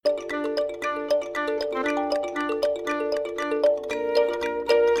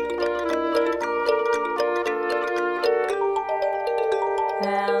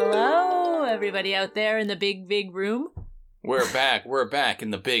everybody out there in the big, big room. We're back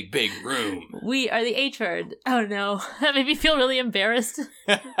in the big, big room. We are the H-word. Oh no, that made me feel really embarrassed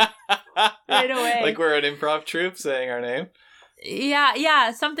right away. Like we're an improv troupe saying our name?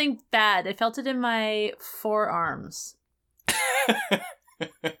 Yeah, something bad. I felt it in my forearms.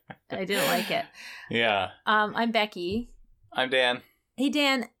 I didn't like it. Yeah. I'm Becky. I'm Dan. Hey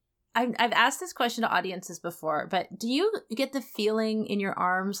Dan, I've asked this question to audiences before, but do you get the feeling in your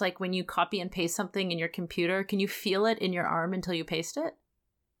arms like when you copy and paste something in your computer? Can you feel it in your arm until you paste it?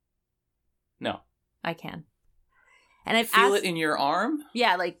 No. I can. And I've feel it in your arm?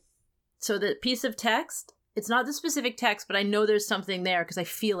 Yeah, like, so the piece of text, it's not the specific text, but I know there's something there because I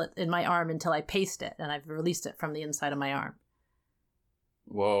feel it in my arm until I paste it, and I've released it from the inside of my arm.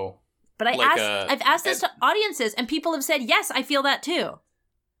 Whoa. But I've asked this to audiences, and people have said, yes, I feel that too.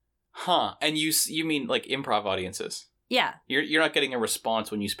 Huh. And you mean like improv audiences? Yeah. You're not getting a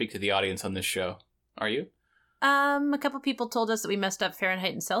response when you speak to the audience on this show, are you? A couple people told us that we messed up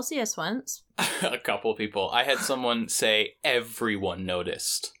Fahrenheit and Celsius once. A couple people. I had someone say everyone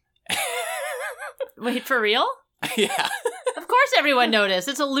noticed. Wait, for real? Yeah. Of course everyone noticed.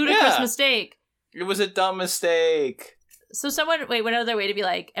 It's a ludicrous mistake. It was a dumb mistake. So someone went out of their way to be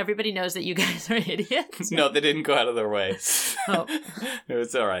like, everybody knows that you guys are idiots? No, they didn't go out of their way. Oh.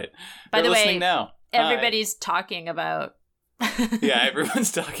 It's all right. By They're the listening way, now. Everybody's talking about... Yeah,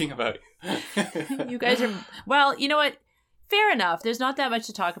 everyone's talking about you guys are... Well, you know what? Fair enough. There's not that much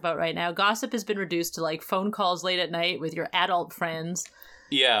to talk about right now. Gossip has been reduced to like phone calls late at night with your adult friends.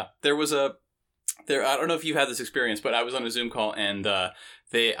 Yeah, there was I don't know if you had this experience, but I was on a Zoom call and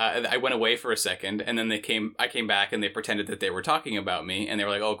I went away for a second, and then I came back and they pretended that they were talking about me, and they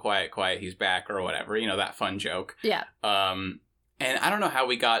were like, "Oh, quiet, he's back," or whatever, that fun joke. Yeah. And I don't know how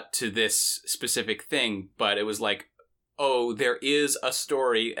we got to this specific thing, but it was like, oh, there is a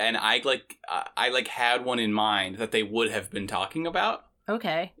story, and I had one in mind that they would have been talking about.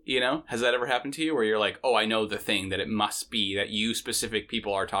 Okay. Has that ever happened to you where you're like, oh, I know the thing that it must be that you specific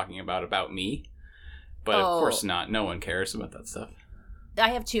people are talking about me? But of course not. No one cares about that stuff. I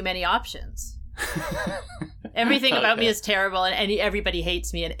have too many options. Everything about me is terrible, and everybody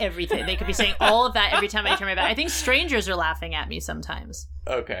hates me and everything. They could be saying all of that every time I turn my back. I think strangers are laughing at me sometimes.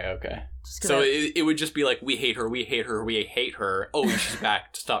 Okay. So it would just be like, we hate her. Oh, she's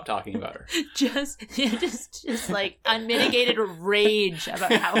back. Stop talking about her. just like unmitigated rage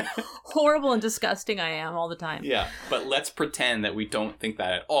about how horrible and disgusting I am all the time. Yeah, but let's pretend that we don't think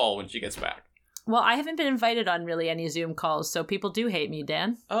that at all when she gets back. Well, I haven't been invited on really any Zoom calls, so people do hate me,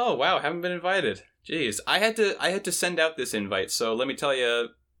 Dan. Oh, wow. Haven't been invited. Jeez. I had to send out this invite, so let me tell you,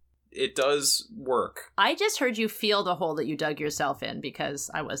 it does work. I just heard you feel the hole that you dug yourself in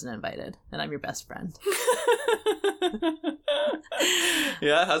because I wasn't invited, and I'm your best friend.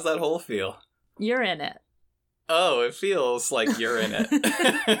 Yeah, how's that hole feel? You're in it. Oh, it feels like you're in it.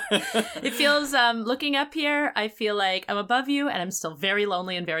 It feels, looking up here, I feel like I'm above you, and I'm still very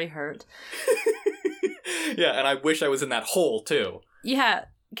lonely and very hurt. Yeah, and I wish I was in that hole, too. Yeah.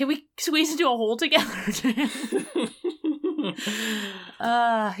 Can we squeeze into a hole together?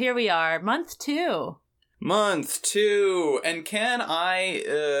 Here we are. Month 2. And can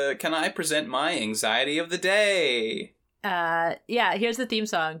I present my anxiety of the day? Yeah, here's the theme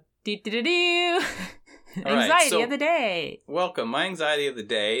song. Do-do-do-do. Anxiety of the day. Welcome. My anxiety of the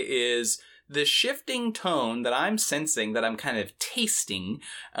day is the shifting tone that I'm sensing, that I'm kind of tasting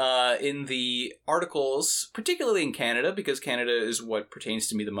in the articles, particularly in Canada, because Canada is what pertains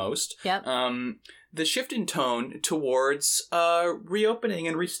to me the most. Yep. The shift in tone towards reopening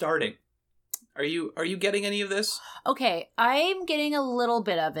and restarting. Are you getting any of this? Okay, I'm getting a little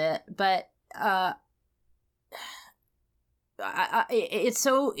bit of it, but it's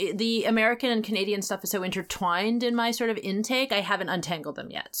so, the American and Canadian stuff is so intertwined in my sort of intake. I haven't untangled them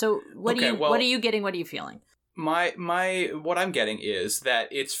yet. So what are you getting? What are you feeling? What I'm getting is that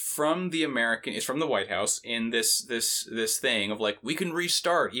it's from the White House in this thing of like, we can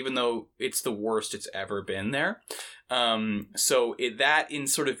restart even though it's the worst it's ever been there. So that in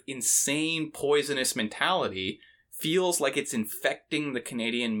sort of insane poisonous mentality feels like it's infecting the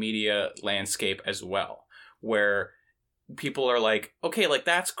Canadian media landscape as well, where people are like, okay, like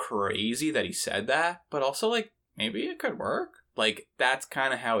that's crazy that he said that, but also like maybe it could work. Like that's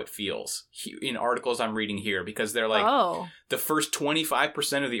kind of how it feels in articles I'm reading here, because they're like, the first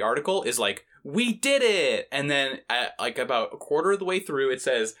 25% of the article is like, we did it, and then like about a quarter of the way through it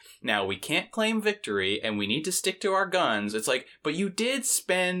says, now we can't claim victory and we need to stick to our guns. It's like, but you did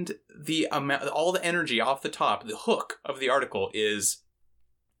spend the amount, all the energy off the top. The hook of the article is,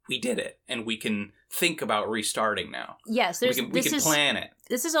 we did it and we can think about restarting now. Yes, we can plan it.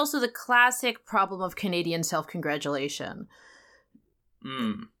 This is also the classic problem of Canadian self-congratulation.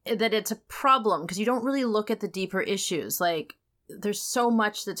 That it's a problem because you don't really look at the deeper issues. Like, there's so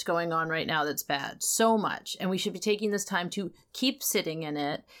much that's going on right now that's bad. So much. And we should be taking this time to keep sitting in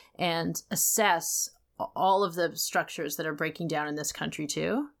it and assess all of the structures that are breaking down in this country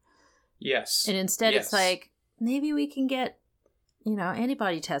too. Yes. And instead it's like, maybe we can get,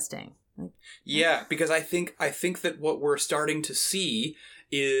 antibody testing. Yeah, because I think that what we're starting to see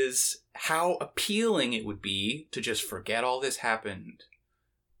is how appealing it would be to just forget all this happened.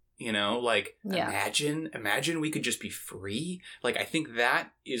 Imagine we could just be free. Like, I think that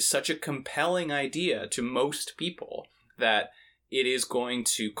is such a compelling idea to most people that it is going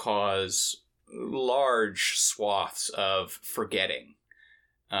to cause large swaths of forgetting.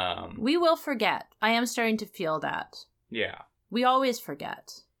 We will forget. I am starting to feel that. Yeah. We always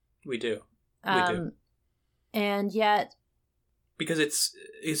forget. We do. And yet... Because it's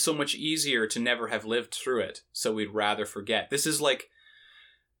so much easier to never have lived through it, so we'd rather forget. This is like...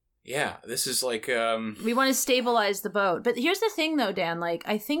 We want to stabilize the boat. But here's the thing, though, Dan. Like,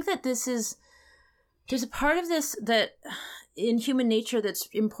 I think that there's a part of this that in human nature that's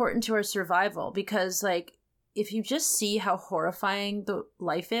important to our survival. Because, like, if you just see how horrifying the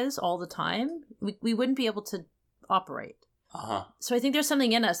life is all the time, we wouldn't be able to operate. Uh-huh. So I think there's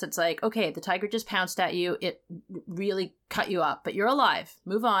something in us that's like, okay, the tiger just pounced at you. It really cut you up, but you're alive.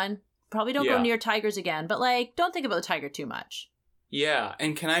 Move on. Probably don't go near tigers again. But, like, don't think about the tiger too much. Yeah,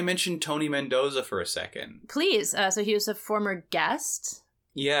 and can I mention Tony Mendoza for a second? Please. So he was a former guest.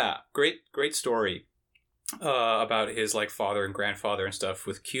 Yeah, great story about his like father and grandfather and stuff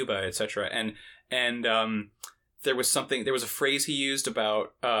with Cuba, etc. And there was a phrase he used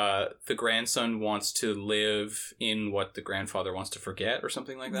about the grandson wants to live in what the grandfather wants to forget, or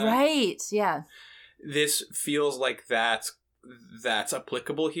something like that. Right. Yeah. This feels like that's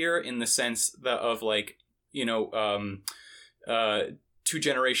applicable here in the sense of like 2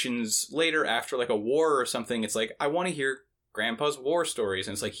 generations later, after like a war or something, it's like, I want to hear grandpa's war stories,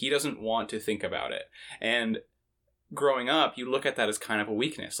 and it's like he doesn't want to think about it. And growing up, you look at that as kind of a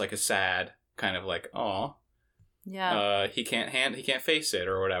weakness, like a sad kind of like, oh yeah, he can't face it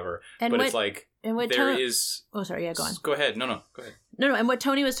or whatever. And but it's like, and what oh sorry, yeah, go on. Go ahead. No, go ahead. No, and what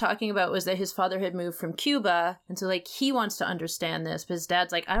Tony was talking about was that his father had moved from Cuba, and so like he wants to understand this, but his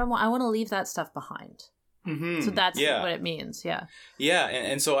dad's like, I want to leave that stuff behind. Mm-hmm. So that's what it means. Yeah. Yeah.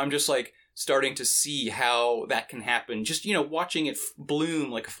 And so I'm just like starting to see how that can happen. Just, watching it bloom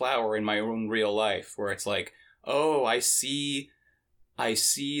like a flower in my own real life, where it's like, oh, I see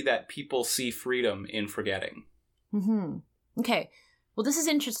that people see freedom in forgetting. Mm-hmm. Okay. Well, this is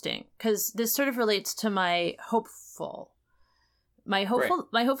interesting because this sort of relates to my hopeful. My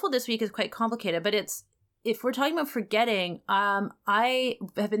hopeful this week is quite complicated, but if we're talking about forgetting, I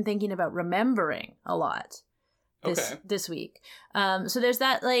have been thinking about remembering a lot this week. So there's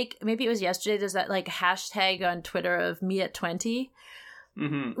that, like, maybe it was yesterday, there's that, like, hashtag on Twitter of me at 20,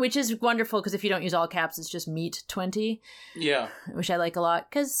 which is wonderful because if you don't use all caps, it's just meat 20. Yeah. Which I like a lot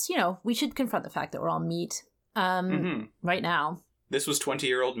because, we should confront the fact that we're all meat right now. This was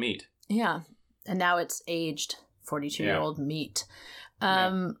 20-year-old meat. Yeah. And now it's aged 42-year-old meat.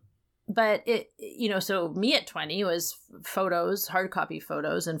 But so me at 20 was photos, hard copy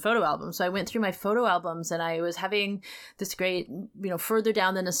photos and photo albums. So I went through my photo albums and I was having this great, further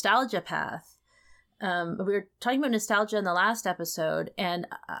down the nostalgia path. We were talking about nostalgia in the last episode, and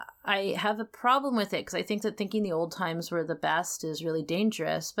I have a problem with it because I think that thinking the old times were the best is really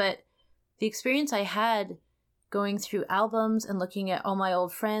dangerous. But the experience I had going through albums and looking at all my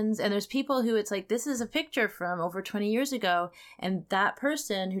old friends, and there's people who it's like, this is a picture from over 20 years ago, and that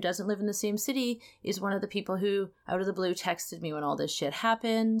person who doesn't live in the same city is one of the people who out of the blue texted me when all this shit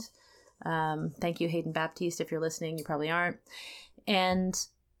happened. Thank you, Hayden Baptiste, if you're listening. You probably aren't. And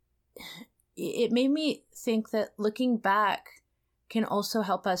it made me think that looking back can also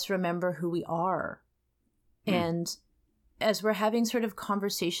help us remember who we are. And as we're having sort of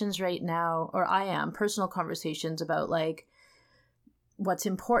conversations right now, or I am, personal conversations about like what's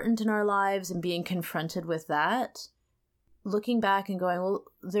important in our lives and being confronted with that, looking back and going, well,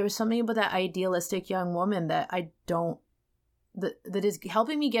 there was something about that idealistic young woman that that is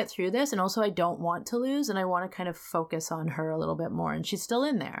helping me get through this. And also I don't want to lose, and I want to kind of focus on her a little bit more, and she's still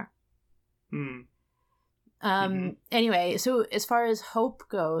in there. Anyway, so as far as hope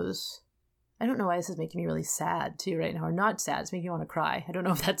goes, I don't know why this is making me really sad too right now, or not sad. It's making me want to cry. I don't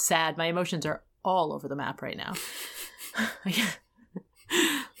know if that's sad. My emotions are all over the map right now.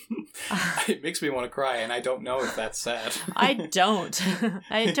 It makes me want to cry, and I don't know if that's sad. I don't.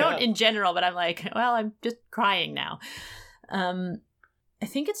 I don't in general, but I'm like, well, I'm just crying now. I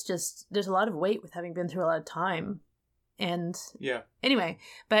think it's just, there's a lot of weight with having been through a lot of time. And anyway,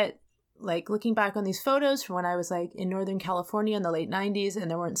 but like looking back on these photos from when I was like in Northern California in the late 90s and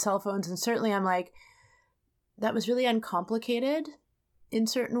there weren't cell phones. And certainly I'm like, that was really uncomplicated in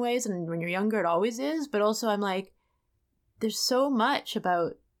certain ways. And when you're younger, it always is. But also I'm like, there's so much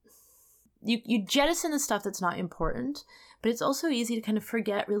about, you jettison the stuff that's not important, but it's also easy to kind of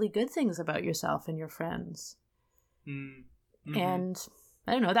forget really good things about yourself and your friends. Mm-hmm. And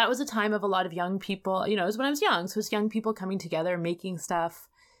I don't know, that was a time of a lot of young people, you know, it was when I was young. So it was young people coming together, making stuff,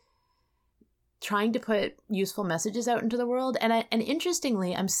 trying to put useful messages out into the world. And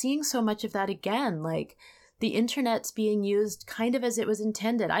interestingly, I'm seeing so much of that again, like the internet's being used kind of as it was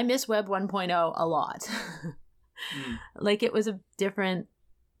intended. I miss Web 1.0 a lot. Like it was a different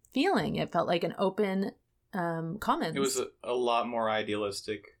feeling. It felt like an open commons. It was a lot more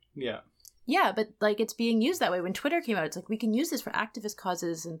idealistic. Yeah. Yeah, but like it's being used that way. When Twitter came out, it's like we can use this for activist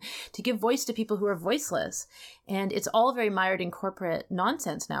causes and to give voice to people who are voiceless. And it's all very mired in corporate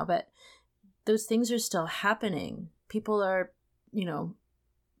nonsense now, but those things are still happening. People are, you know,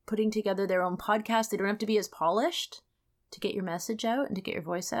 putting together their own podcasts. They don't have to be as polished to get your message out and to get your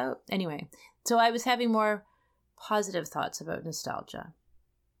voice out. Anyway, so I was having more positive thoughts about nostalgia.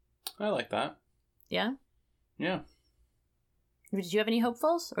 I like that. Yeah? Yeah. Did you have any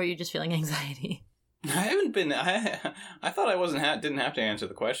hopefuls, or are you just feeling anxiety? I haven't been. I thought I didn't have to answer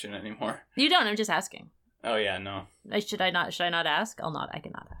the question anymore. You don't. I'm just asking. Oh yeah, no. Should I not ask? I cannot ask.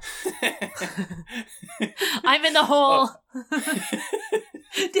 I'm in the hole. Oh.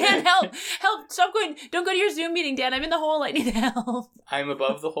 Dan, help! Stop going! Don't go to your Zoom meeting, Dan. I'm in the hole. I need help. I'm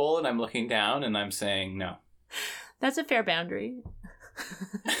above the hole, and I'm looking down, and I'm saying no. That's a fair boundary.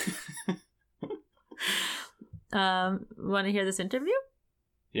 Want to hear this interview?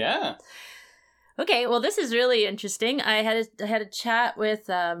 Yeah. Okay, well, this is really interesting. I had a chat with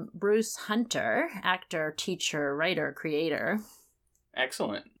Bruce Hunter, actor, teacher, writer, creator.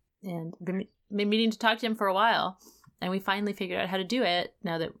 Excellent. And been meaning to talk to him for a while, and we finally figured out how to do it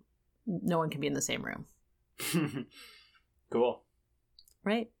now that no one can be in the same room. Cool.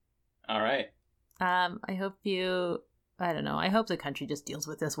 Right. All right. I hope I hope the country just deals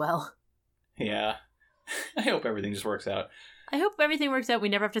with this well. Yeah. I hope everything just works out. I hope everything works out. We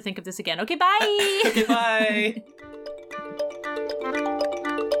never have to think of this again. Okay, bye! Okay, bye!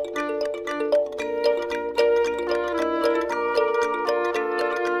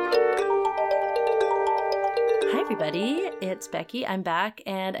 Hi, everybody. It's Becky. I'm back,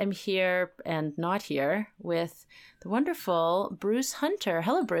 and I'm here and not here with the wonderful Bruce Hunter.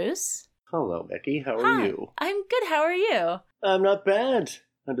 Hello, Bruce. Hello, Becky. How are you? I'm good. How are you? I'm not bad.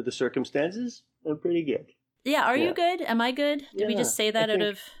 Under the circumstances, I'm pretty good. Yeah, are you good? Am I good? Did we just say that out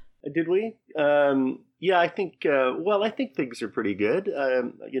of... Did we? Yeah, I think, I think things are pretty good.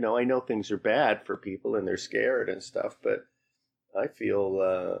 You know, I know things are bad for people and they're scared and stuff, but I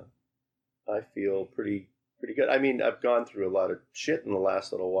feel pretty good. I mean, I've gone through a lot of shit in the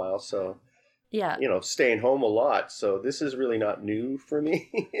last little while, so... Yeah, you know, staying home a lot. So this is really not new for me.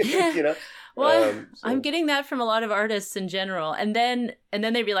 You know, well, I'm getting that from a lot of artists in general, and then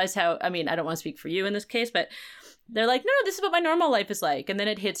they realize how. I mean, I don't want to speak for you in this case, but they're like, no, this is what my normal life is like, and then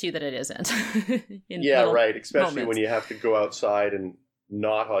it hits you that it isn't. Yeah, right. Especially when you have to go outside and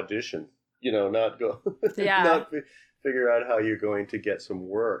not audition. You know, not go. Yeah. Not figure out how you're going to get some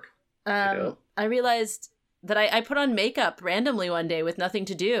work. You know? I realized that I put on makeup randomly one day with nothing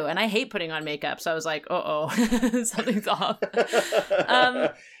to do. And I hate putting on makeup. So I was like, something's off.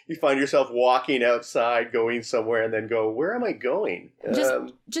 You find yourself walking outside, going somewhere, and then go, where am I going?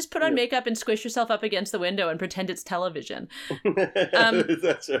 Just put on makeup and squish yourself up against the window and pretend it's television.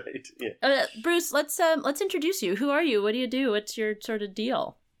 That's right. Yeah. Bruce, let's introduce you. Who are you? What do you do? What's your sort of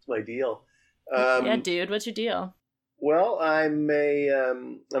deal? What's my deal? Yeah, dude, what's your deal? Well, I'm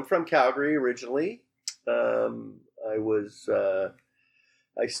from Calgary originally. I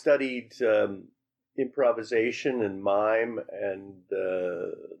studied improvisation and mime and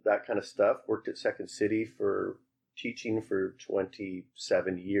that kind of stuff. Worked at Second City for teaching for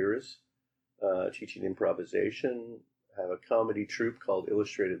 27 years, teaching improvisation. Have a comedy troupe called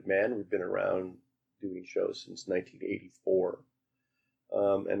Illustrated Men. We've been around doing shows since 1984,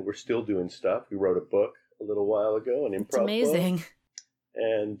 and we're still doing stuff. We wrote a book a little while ago, an improv book. It's amazing. Book.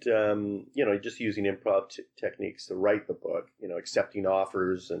 And, you know, just using improv techniques to write the book, you know, accepting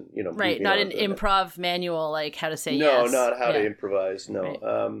offers and, you know. Right, not an improv manual like how to say yes. No, not how to improvise, no. Right.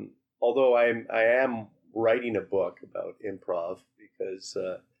 Although I am writing a book about improv because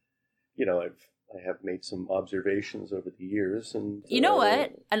I have made some observations over the years, and you know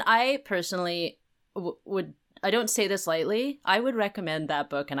what? And I personally would. I don't say this lightly. I would recommend that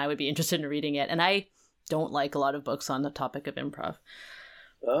book, and I would be interested in reading it. And I don't like a lot of books on the topic of improv.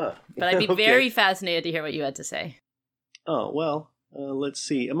 But I'd be very fascinated to hear what you had to say. Oh, well, let's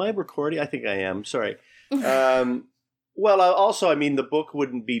see. Am I recording? I think I am. Sorry. Well, also, I mean, the book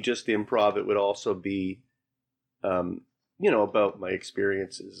wouldn't be just improv. It would also be, about my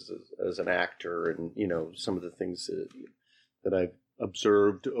experiences as an actor and, some of the things that I've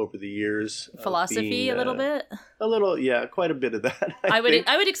observed over the years. Philosophy, a little bit? A little, yeah, quite a bit of that. I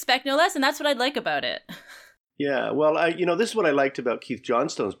would expect no less, and that's what I'd like about it. Yeah, well, this is what I liked about Keith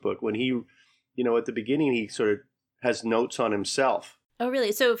Johnstone's book. When he, at the beginning, he sort of has notes on himself. Oh,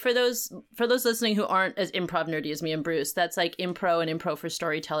 really? So for those listening who aren't as improv nerdy as me and Bruce, that's like Impro and Impro for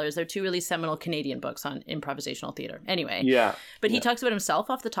Storytellers. They're two really seminal Canadian books on improvisational theater. Anyway. Yeah. But he talks about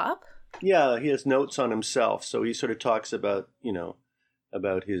himself off the top? Yeah, he has notes on himself. So he sort of talks about,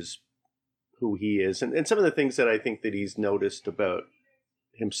 about who he is. And some of the things that I think that he's noticed about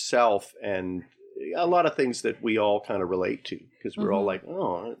himself, and a lot of things that we all kind of relate to, because we're all like,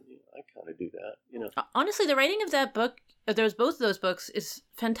 oh, I kind of do that, Honestly, the writing of that book, both of those books, is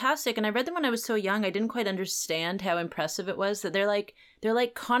fantastic. And I read them when I was so young. I didn't quite understand how impressive it was that they're like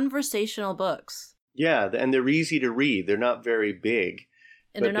conversational books. Yeah, and they're easy to read. They're not very big.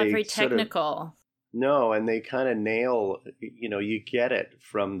 And they're not very technical. No, and they kind of nail, you get it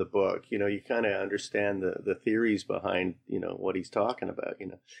from the book. You kind of understand the theories behind, what he's talking about.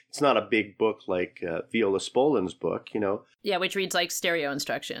 It's not a big book like Viola Spolin's book, Yeah, which reads like stereo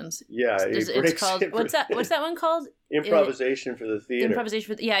instructions. Yeah, it's called, what's that one called? Improvisation for the theater.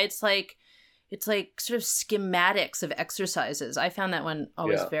 Yeah, it's like sort of schematics of exercises. I found that one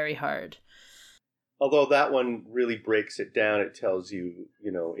always very hard. Although that one really breaks it down. It tells you,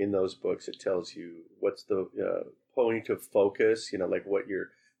 in those books, it tells you what's the point of focus, like what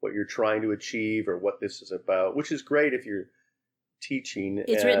you're trying to achieve or what this is about, which is great if you're teaching.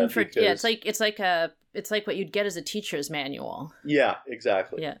 It's written for it's like what you'd get as a teacher's manual. Yeah,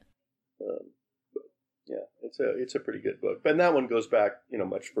 exactly. Yeah. It's a pretty good book. But that one goes back,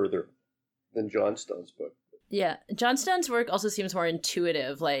 much further than Johnstone's book. Yeah, Johnstone's work also seems more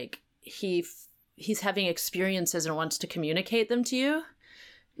intuitive. Like he's having experiences and wants to communicate them to you.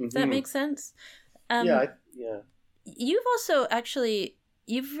 Does that make sense? Yeah. You've also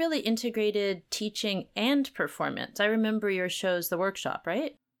you've really integrated teaching and performance. I remember your shows, The Workshop,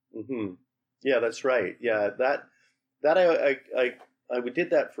 right? Mm-hmm. Yeah, that's right. Yeah, that I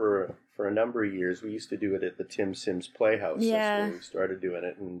did that for a number of years. We used to do it at the Tim Sims Playhouse. Yeah. That's where we started doing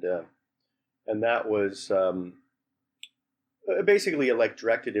it, and that was basically like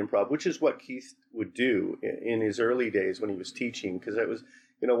directed improv, which is what Keith would do in his early days when he was teaching. Because it was,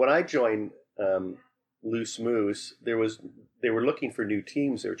 when I joined Loose Moose, they were looking for new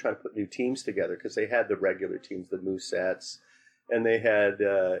teams. They were trying to put new teams together because they had the regular teams, the Moosettes, and they had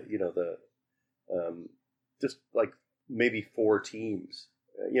just like maybe 4 teams,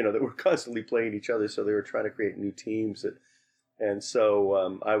 that were constantly playing each other. So they were trying to create new teams, and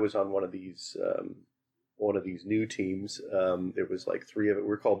so I was on one of these new teams. There was like 3 of it.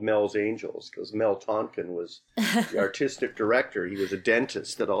 We're called Mel's Angels because Mel Tonkin was the artistic director. He was a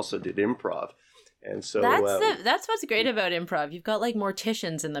dentist that also did improv. And so that's what's great about improv. You've got like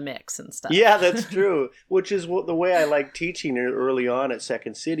morticians in the mix and stuff. Yeah, that's true. Which is the way I like teaching early on at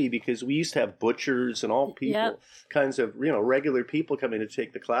Second City, because we used to have butchers and all people, kinds of regular people coming to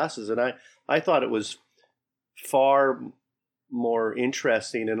take the classes, and I thought it was far more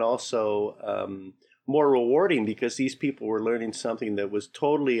interesting and also more rewarding because these people were learning something that was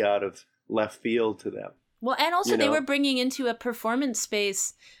totally out of left field to them. Well, and also they were bringing into a performance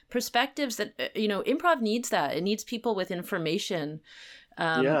space perspectives that, improv needs that. It needs people with information,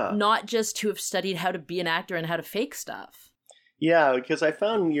 not just to have studied how to be an actor and how to fake stuff. Yeah, because I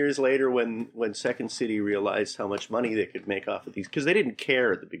found years later when Second City realized how much money they could make off of these, because they didn't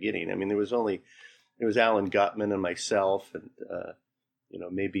care at the beginning. I mean, there was Alan Gutman and myself and,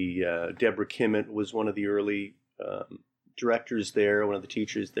 maybe Deborah Kimmett was one of the early directors there, one of the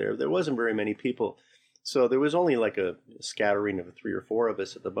teachers there. There wasn't very many people. So there was only like a scattering of 3 or 4 of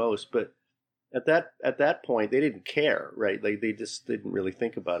us at the most. But at that point, they didn't care, right? Like they just didn't really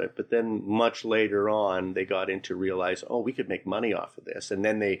think about it. But then much later on, they got into realize, oh, we could make money off of this. And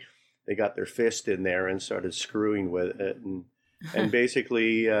then they got their fist in there and started screwing with it. And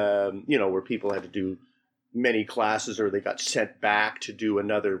basically, where people had to do many classes or they got sent back to do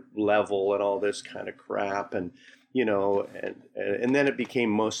another level and all this kind of crap. And, and then it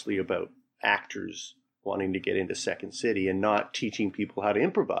became mostly about actors wanting to get into Second City and not teaching people how to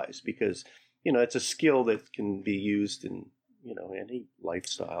improvise, because, it's a skill that can be used in, any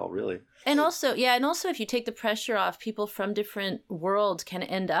lifestyle, really. And also if you take the pressure off, people from different worlds can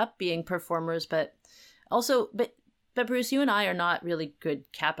end up being performers, but Bruce, you and I are not really good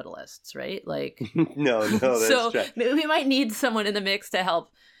capitalists, right? Like, no, that's so right. We might need someone in the mix to help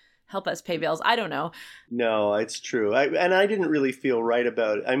us pay bills. I don't know. No, it's true. I didn't really feel right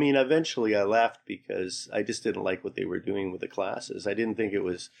about it. I mean, eventually I left because I just didn't like what they were doing with the classes. I didn't think it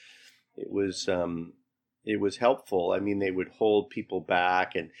was helpful. I mean, they would hold people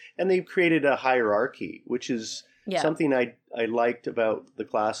back, and they created a hierarchy, which is something I liked about the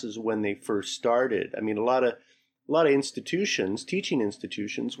classes when they first started. I mean, a lot of institutions, teaching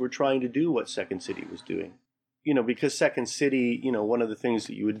institutions, were trying to do what Second City was doing. Because Second City, one of the things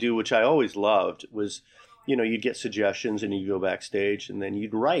that you would do, which I always loved, was, you'd get suggestions and you'd go backstage and then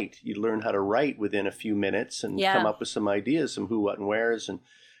you'd write. You'd learn how to write within a few minutes and come up with some ideas, some who, what, and wheres.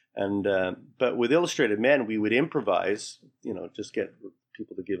 But with Illustrated Men, we would improvise, just get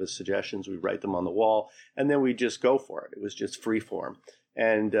people to give us suggestions. We'd write them on the wall, and then we'd just go for it. It was just free form.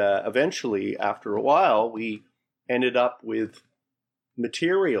 And eventually, after a while, we ended up with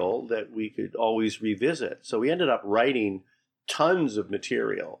material that we could always revisit. So we ended up writing tons of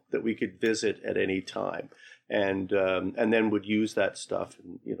material that we could visit at any time, and then would use that stuff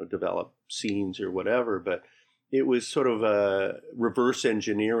and develop scenes or whatever. But it was sort of a reverse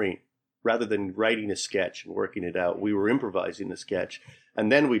engineering. Rather than writing a sketch and working it out, we were improvising the sketch,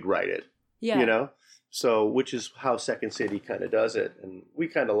 and then we'd write it. So, which is how Second City kind of does it, and we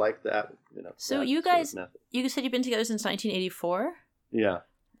kind of like that. So that you guys, you said you've been together since 1984. Yeah.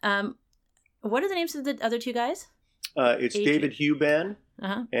 What are the names of the other two guys? It's David Huban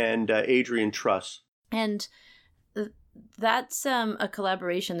and Adrian Truss. And that's a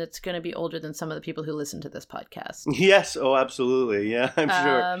collaboration that's going to be older than some of the people who listen to this podcast. Yes. Oh, absolutely. Yeah, I'm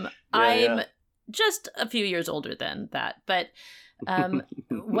sure. I'm just a few years older than that. But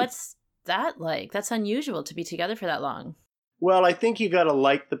what's that like? That's unusual to be together for that long. Well, I think you got to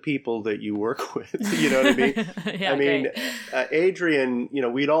like the people that you work with. You know what I mean? Adrian,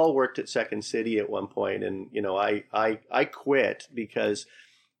 we'd all worked at Second City at one point, and I quit because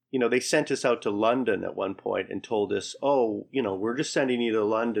they sent us out to London at one point and told us, oh, we're just sending you to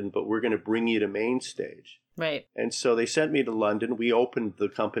London, but we're going to bring you to main stage. Right. And so they sent me to London. We opened the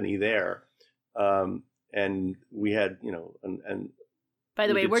company there, and we had and. By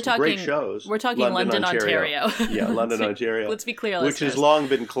the way, we're talking great shows. We're talking London, Ontario. Yeah, London, Ontario. Let's be clear, which has long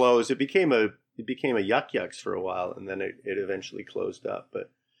been closed. It became a Yuck Yucks for a while, and then it eventually closed up. But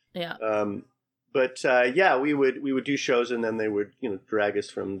we would do shows, and then they would drag us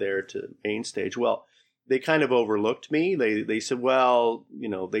from there to main stage. Well, they kind of overlooked me. They said, well,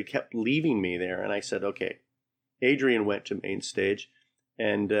 they kept leaving me there, and I said, okay. Adrian went to main stage.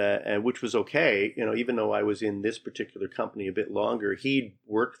 And which was okay, even though I was in this particular company a bit longer. He'd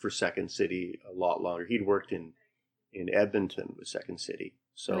worked for Second City a lot longer. He'd worked in Edmonton with Second City.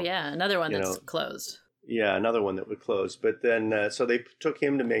 So another one that's closed. Yeah, another one that would close. But then, so they took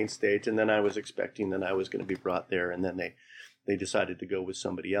him to main stage, and then I was expecting that I was going to be brought there, and then they decided to go with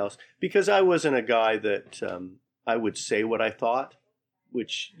somebody else because I wasn't a guy that I would say what I thought,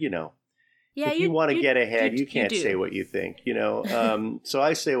 which if you want to get ahead, you can't say what you think, So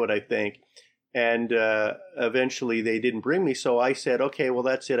I say what I think. And eventually they didn't bring me. So I said, okay, well,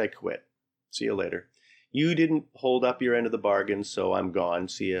 that's it. I quit. See you later. You didn't hold up your end of the bargain, so I'm gone.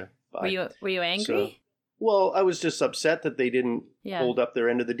 See you. Bye. Were you angry? So, well, I was just upset that they didn't hold up their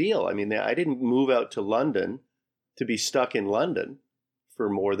end of the deal. I mean, I didn't move out to London to be stuck in London for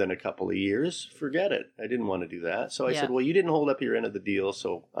more than a couple of years. Forget it. I didn't want to do that. So I said, well, you didn't hold up your end of the deal,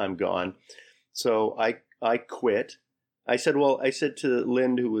 so I'm gone. So I quit. I said to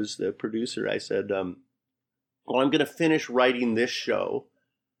Lynn, who was the producer, I said, well, I'm going to finish writing this show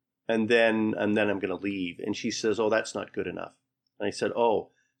and then I'm going to leave. And she says, oh, that's not good enough. And I said, oh,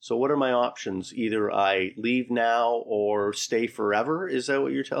 so what are my options? Either I leave now or stay forever. Is that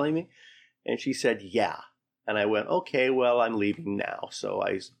what you're telling me? And she said, yeah. And I went, okay, well, I'm leaving now. So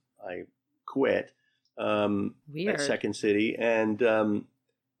I quit at Second City. And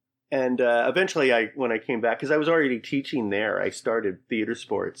eventually, when I came back, because I was already teaching there, I started theater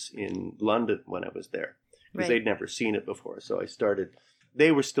sports in London when I was there, because they'd never seen it before. So I started.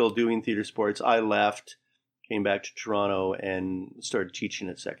 They were still doing theater sports. I left, came back to Toronto, and started teaching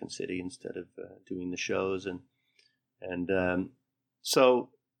at Second City instead of doing the shows. So,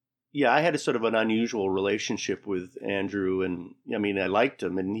 I had a sort of an unusual relationship with Andrew, and I mean, I liked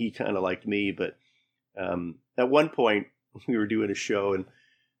him, and he kind of liked me. But at one point, we were doing a show, and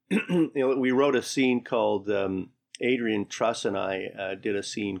we wrote a scene called, Adrian Truss and I did a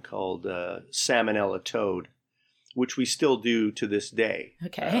scene called Salmonella Toad, which we still do to this day.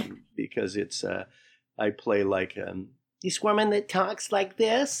 Okay. Because it's, I play like, this woman that talks like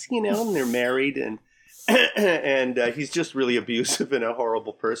this, and they're married, and and he's just really abusive and a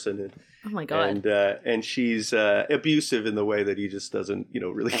horrible person. And, oh my God. And she's abusive in the way that he just doesn't,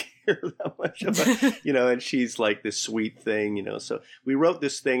 really care that much about, and she's like this sweet thing, So we wrote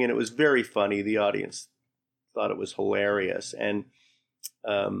this thing and it was very funny. The audience thought it was hilarious. And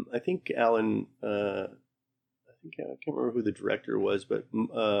I think Alan, I can't remember who the director was, but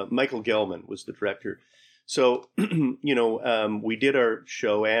Michael Gelman was the director. So, we did our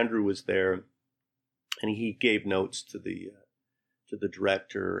show. Andrew was there, and he gave notes to the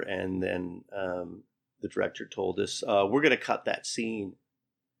director, and then the director told us, "We're going to cut that scene."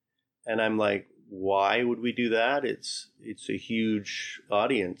 And I'm like, "Why would we do that? It's a huge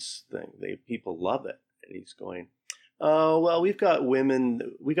audience thing. People love it." And he's going, "Oh, well, we've got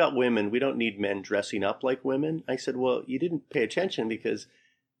women. We don't need men dressing up like women." I said, "Well, you didn't pay attention, because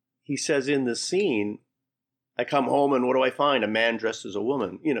he says in the scene, I come home and what do I find? A man dressed as a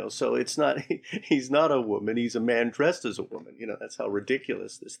woman, so it's not, he's not a woman. He's a man dressed as a woman. That's how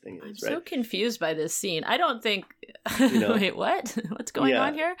ridiculous this thing is. I'm right? so confused by this scene. I don't think, wait, what? What's going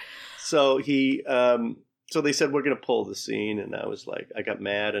on here? So so they said, we're going to pull the scene. And I was like, I got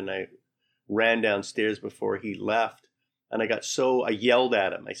mad and I ran downstairs before he left. And I yelled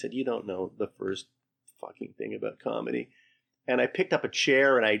at him. I said, you don't know the first fucking thing about comedy. And I picked up a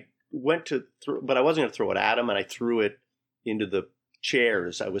chair and I went to but I wasn't going to throw it at him, and I threw it into the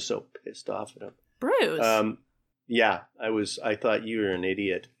chairs. I was so pissed off at him. Bruce. Yeah, I thought you were an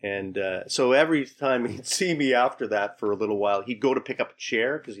idiot. And so every time he'd see me after that for a little while, he'd go to pick up a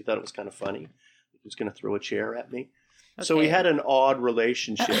chair because he thought it was kind of funny. He was going to throw a chair at me. Okay. So we had an odd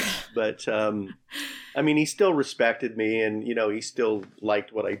relationship, but he still respected me, and he still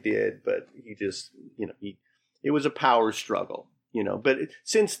liked what I did, but he just, it was a power struggle. But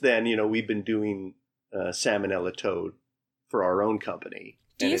since then, we've been doing Salmonella Toad for our own company.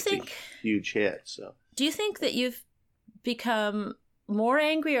 Do you think it's a huge hit? So, do you think that you've become more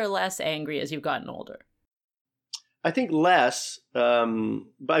angry or less angry as you've gotten older? I think less, but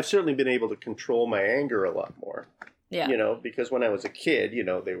I've certainly been able to control my anger a lot more. Yeah. Because when I was a kid,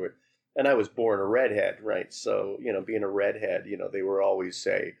 and I was born a redhead, right? So, being a redhead, they were always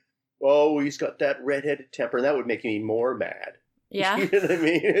say, "Oh, he's got that redheaded temper," and that would make me more mad. Yeah. You know what I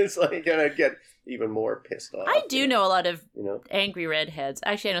mean? It's like, and I'd get even more pissed off. I do know a lot of angry redheads.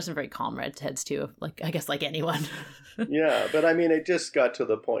 Actually, I know some very calm redheads too. I guess like anyone. Yeah, but it just got to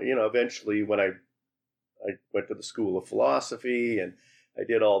the point, eventually when I went to the School of Philosophy and I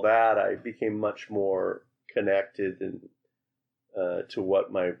did all that, I became much more connected and to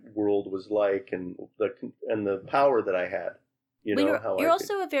what my world was like and the power that I had. You're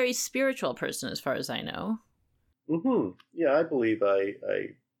also a very spiritual person, as far as I know. Mm-hmm. Yeah, I believe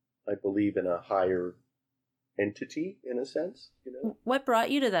I believe in a higher entity, in a sense. What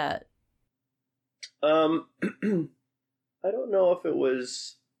brought you to that? I don't know if it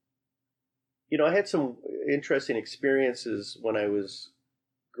was. I had some interesting experiences when I was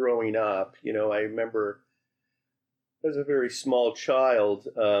growing up. I remember as a very small child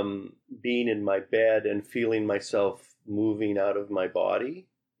being in my bed and feeling myself moving out of my body.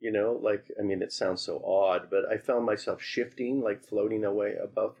 It sounds so odd, but I found myself shifting, like floating away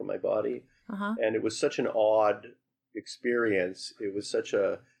above from my body. Uh-huh. And it was such an odd experience. It was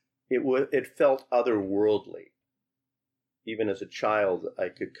it felt otherworldly. Even as a child, I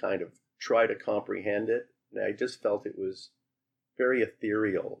could kind of try to comprehend it. And I just felt it was very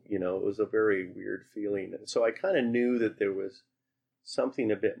ethereal. It was a very weird feeling. And so I kind of knew that there was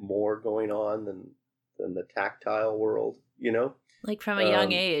something a bit more going on than the tactile world, Like from a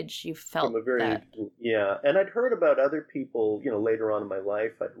young age, you felt that. Yeah, and I'd heard about other people, later on in my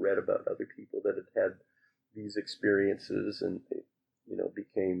life, I'd read about other people that had these experiences and,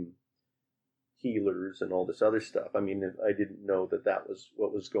 became healers and all this other stuff. I didn't know that was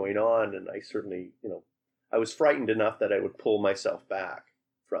what was going on, and I certainly, I was frightened enough that I would pull myself back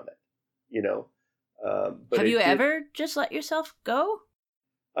from it, But have you ever just let yourself go?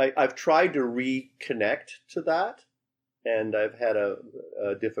 I've tried to reconnect to that. And I've had a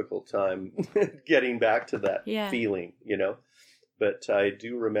difficult time getting back to that feeling, But I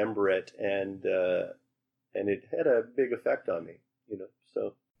do remember it, and it had a big effect on me,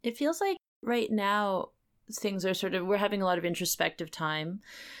 So it feels like right now things are we're having a lot of introspective time,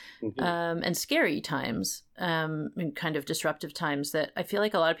 and scary times, and kind of disruptive times that I feel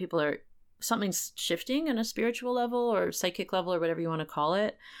like a lot of people are something's shifting on a spiritual level or psychic level or whatever you want to call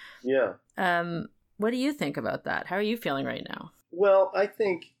it. Yeah. What do you think about that? How are you feeling right now? Well, I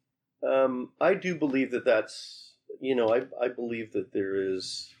think I do believe that that's, I believe that there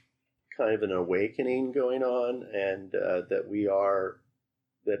is kind of an awakening going on, and that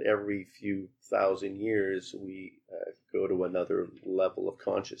every few thousand years we go to another level of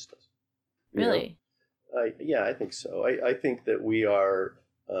consciousness. Really? I think so. I think that we are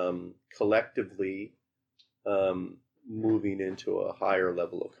collectively moving into a higher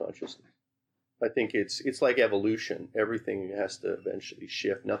level of consciousness. I think it's like evolution. Everything has to eventually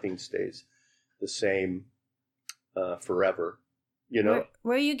shift. Nothing stays the same forever. Where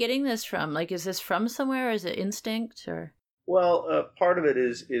are you getting this from? Like, is this from somewhere, or is it instinct, or? Well, part of it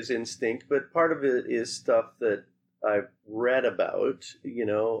is instinct, but part of it is stuff that I've read about.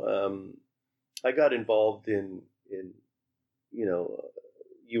 I got involved in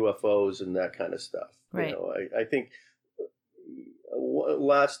UFOs and that kind of stuff. Right. I think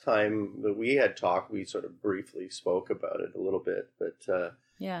last time that we had talked, we sort of briefly spoke about it a little bit. But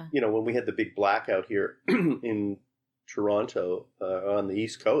yeah, when we had the big blackout here in Toronto on the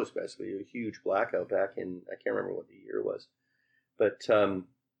East Coast, basically a huge blackout back in, I can't remember what the year was, but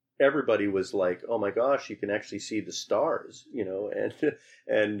everybody was like, "Oh my gosh, you can actually see the stars,"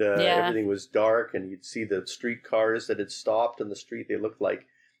 and everything was dark, and you'd see the streetcars that had stopped on the street. They looked like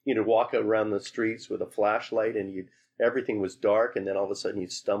walk around the streets with a flashlight, and everything was dark, and then all of a sudden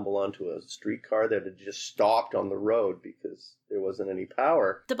you'd stumble onto a streetcar that had just stopped on the road because there wasn't any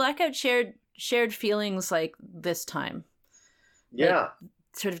power. The blackout shared feelings like this time. Yeah. Like,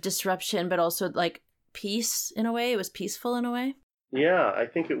 sort of disruption, but also like peace in a way. It was peaceful in a way. Yeah, I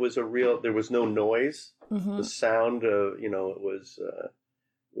think it was there was no noise. Mm-hmm. The sound, it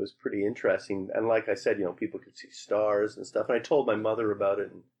was pretty interesting. And like I said, people could see stars and stuff. And I told my mother about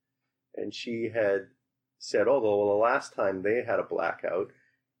it, and she had said, "Oh, well, the last time they had a blackout,"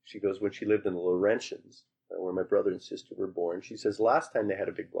 she goes, when she lived in the Laurentians, where my brother and sister were born, she says, last time they had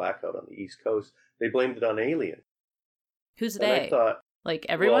a big blackout on the East Coast, they blamed it on aliens. Who's and they? I thought, like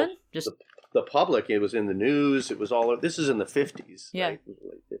everyone? Well, just the public. It was in the news. It was this is in the 50s. Yeah. Right? It was the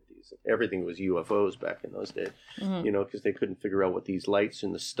late 50s. Everything was UFOs back in those days, mm-hmm. Because they couldn't figure out what these lights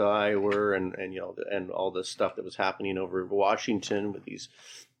in the sky were, and all the stuff that was happening over Washington with these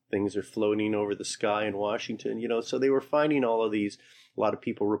things are floating over the sky in Washington, so they were finding all of these, a lot of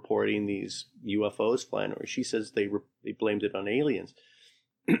people reporting these UFOs flying over. She says they blamed it on aliens,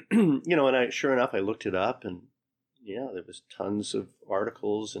 and sure enough, I looked it up, and there was tons of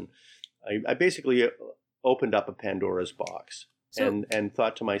articles, and I basically opened up a Pandora's box and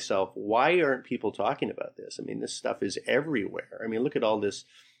thought to myself, why aren't people talking about this? I mean, this stuff is everywhere. I mean, look at all this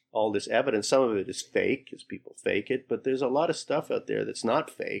evidence. Some of it is fake because people fake it, but there's a lot of stuff out there that's not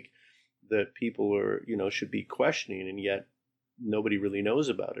fake that people are, should be questioning, and yet nobody really knows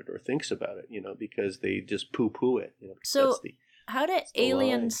about it or thinks about it, because they just poo-poo it. So how do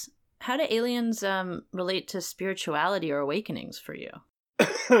aliens relate to spirituality or awakenings for you?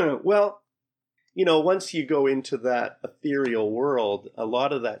 Well, once you go into that ethereal world, a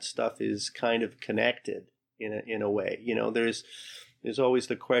lot of that stuff is kind of connected in a way. There's always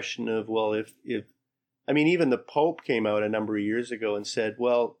the question of, well, if even the Pope came out a number of years ago and said,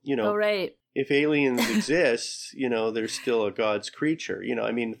 well, oh, right. If aliens exist, they're still a God's creature.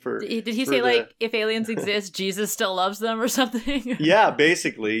 Did he say if aliens exist, Jesus still loves them or something? Yeah,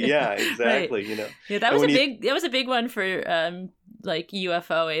 basically. Yeah, exactly. Right. Yeah, that was a big one for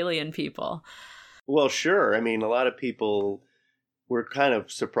UFO alien people. Well, sure. A lot of people were kind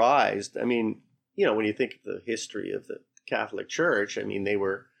of surprised. when you think of the history of the Catholic Church, they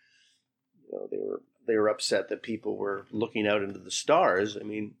were upset that people were looking out into the stars.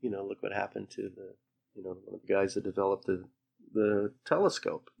 Look what happened to one of the guys that developed the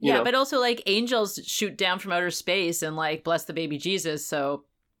telescope. But also angels shoot down from outer space and bless the baby Jesus. So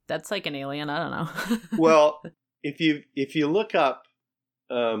that's like an alien. I don't know. Well, if you look up,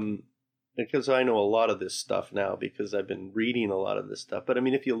 because I know a lot of this stuff now because I've been reading a lot of this stuff. But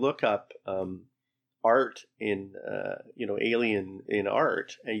if you look up art in alien in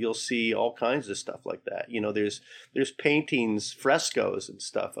art, and you'll see all kinds of stuff like that. There's paintings, frescoes and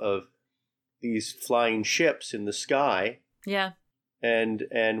stuff of these flying ships in the sky. Yeah.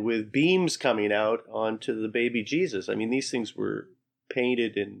 And with beams coming out onto the baby Jesus. These things were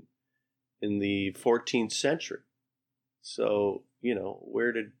painted in the 14th century. So,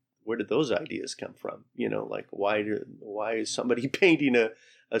 where did those ideas come from? Why is somebody painting a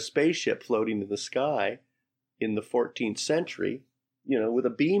spaceship floating in the sky in the 14th century, with a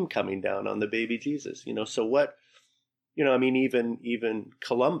beam coming down on the baby Jesus, so what, even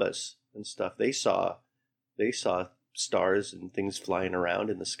Columbus, and stuff, they saw stars and things flying around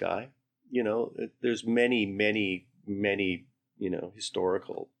in the sky. There's many, many, many,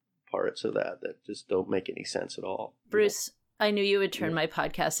 historical parts of that just don't make any sense at all. Bruce, I knew you would turn my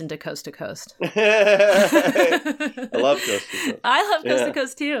podcast into Coast to Coast. I love Coast to Coast. I love Coast to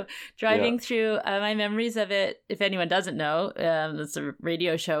Coast too. Driving through my memories of it, if anyone doesn't know, it's a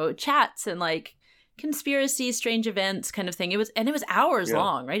radio show, chats and like conspiracy, strange events kind of thing. It was hours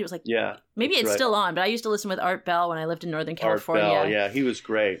long, right? It was like, maybe it's still on, but I used to listen with Art Bell when I lived in Northern California. Art Bell, he was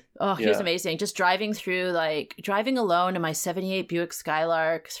great. Oh, he was amazing. Just driving alone in my 78 Buick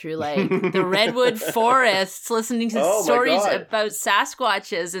Skylark through like the redwood forests, listening to stories about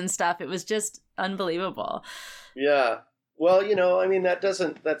Sasquatches and stuff. It was just unbelievable. Yeah. Well,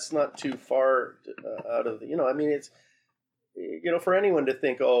 that's not too far out of it's, for anyone to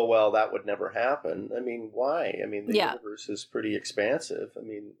think, oh, well, that would never happen. I mean, why? I mean, the universe is pretty expansive. I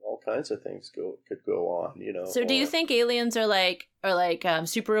mean, all kinds of things could go on, So do you think aliens are like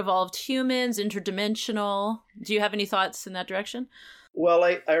super evolved humans, interdimensional? Do you have any thoughts in that direction? Well,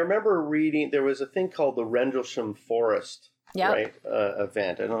 I remember reading, there was a thing called the Rendlesham Forest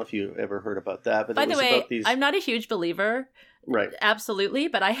event. I don't know if you ever heard about that. But by the way, I'm not a huge believer. Right. Absolutely.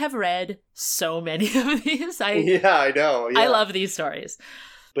 But I have read so many of these. I know. Yeah. I love these stories.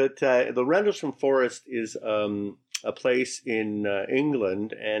 But the Rendlesham Forest is a place in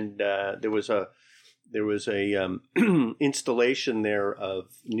England, and there was a installation there of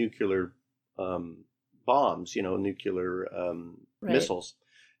nuclear bombs, nuclear missiles.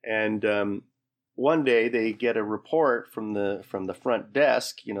 And one day they get a report from the front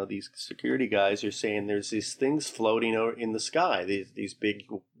desk. These security guys are saying there's these things floating in the sky, these big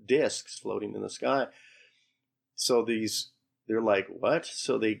discs floating in the sky. So they're like, what?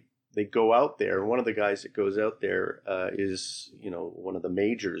 So they go out there. One of the guys that goes out there is one of the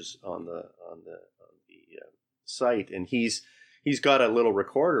majors on the site, and he's got a little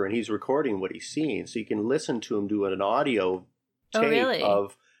recorder and he's recording what he's seeing, so you can listen to him do an audio tape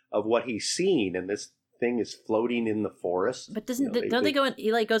of what he's seen, and this thing is floating in the forest. But don't they go and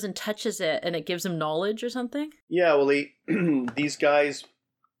he goes and touches it and it gives him knowledge or something? Yeah, well, these guys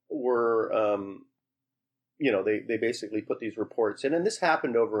were, they basically put these reports in, and this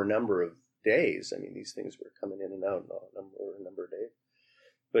happened over a number of days. I mean, these things were coming in and out over a number of days.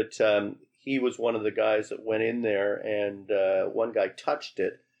 But he was one of the guys that went in there, and one guy touched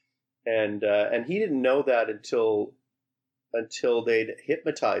it, and he didn't know that until they'd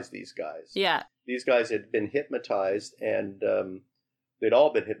hypnotized these guys. Yeah. These guys had been hypnotized, and they'd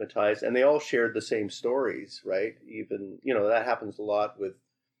all been hypnotized, and they all shared the same stories, right? Even, that happens a lot with,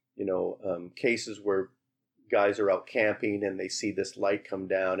 cases where guys are out camping and they see this light come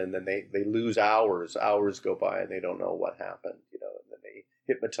down, and then they lose hours go by and they don't know what happened, and then they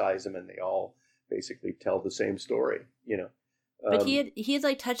hypnotize them and they all basically tell the same story, But he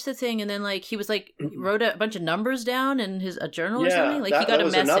had touched the thing, and then he was wrote a bunch of numbers down in a journal or something. He got a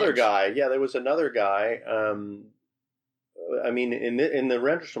message. Another guy. Yeah, there was another guy. I mean, in the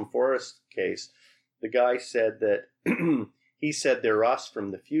Rendlesham Forest case, the guy said that he said they're us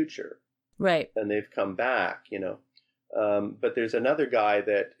from the future, right? And they've come back, But there's another guy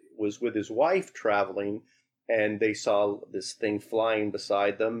that was with his wife traveling, and they saw this thing flying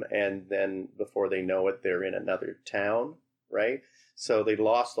beside them, and then before they know it, they're in another town. Right? So they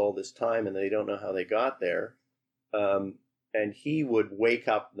lost all this time and they don't know how they got there. And he would wake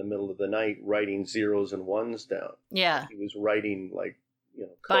up in the middle of the night writing zeros and ones down. Yeah. He was writing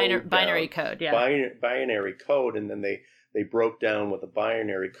binary code. Yeah. Binary code. And then they broke down what the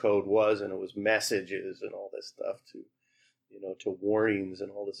binary code was, and it was messages and all this stuff to warnings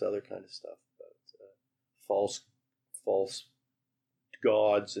and all this other kind of stuff. But, false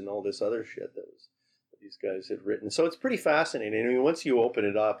gods and all this other shit that these guys had written. So it's pretty fascinating. I mean, once you open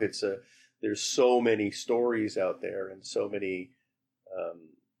it up, there's so many stories out there, and so many,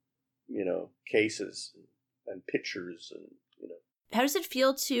 cases and pictures, and How does it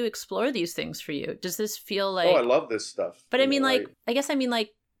feel to explore these things for you? Does this feel like? Oh, I love this stuff. But I mean, I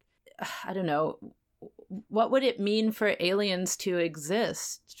don't know. What would it mean for aliens to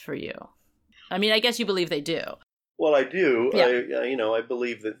exist for you? I mean, I guess you believe they do. Well, I do. Yeah. I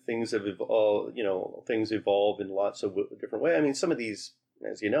believe that things have evolved. Things evolve in lots of different ways. I mean, some of these,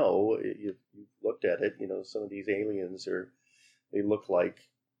 as you know, you've looked at it. Some of these aliens they look like,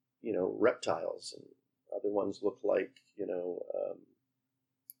 reptiles, and other ones look like,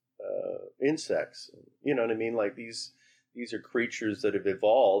 insects. You know what I mean? Like these are creatures that have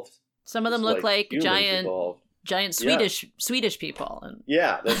evolved. Some of them look like giant Swedish people.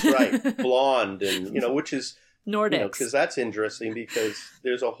 Yeah, that's right. Blonde, and which is Nordics. Because that's interesting, because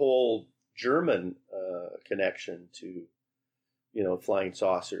there's a whole German connection to, flying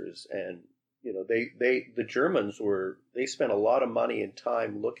saucers. And, the Germans they spent a lot of money and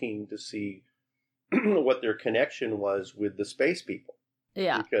time looking to see what their connection was with the space people.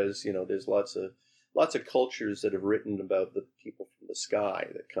 Yeah. Because, there's lots of cultures that have written about the people from the sky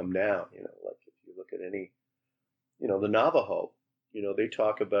that come down, like if you look at any, the Navajo, they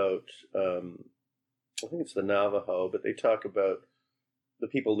talk about, I think it's the Navajo, but they talk about the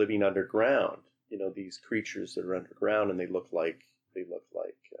people living underground, these creatures that are underground, and they look like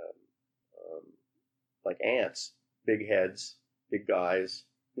ants, big heads, big guys,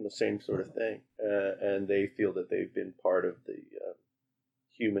 same sort of thing. And they feel that they've been part of the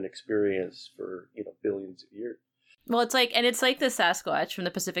human experience for, billions of years. Well, it's like the Sasquatch from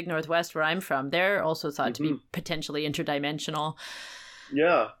the Pacific Northwest, where I'm from. They're also thought to be potentially interdimensional.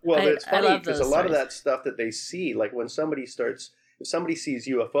 Yeah. Well, it's funny because a lot stories. of that stuff that they see, like when if somebody sees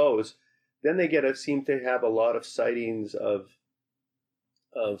UFOs, then they seem to have a lot of sightings of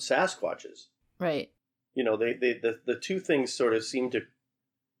Sasquatches. Right. The two things sort of seem to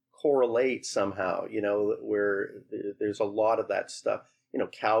correlate somehow, where there's a lot of that stuff,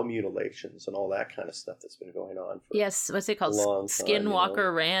 cow mutilations and all that kind of stuff that's been going on for what's it called?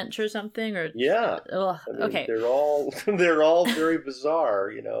 Skinwalker Ranch or something? Or yeah. Okay. They're all very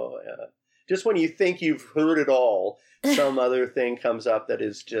bizarre, just when you think you've heard it all, some other thing comes up that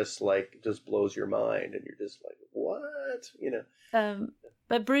is just blows your mind, and you're just like, what?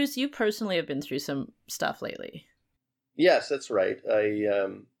 But Bruce, you personally have been through some stuff lately. Yes, that's right.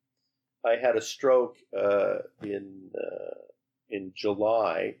 I had a stroke in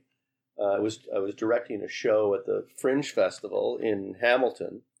July. I was directing a show at the Fringe Festival in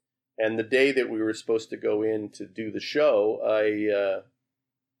Hamilton, and the day that we were supposed to go in to do the show, I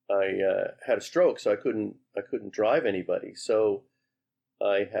had a stroke, so I couldn't drive anybody. So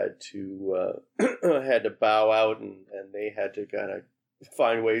I had to bow out, and they had to kind of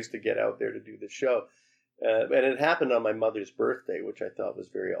find ways to get out there to do the show. And it happened on my mother's birthday, which I thought was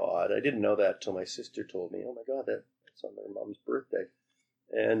very odd. I didn't know that till my sister told me. Oh my God, that's on their mom's birthday.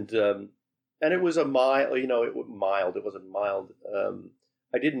 And it was a mild, it wasn't mild.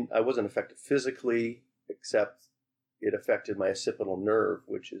 I wasn't affected physically, except it affected my occipital nerve,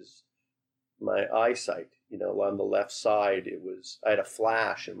 which is my eyesight. On the left side, I had a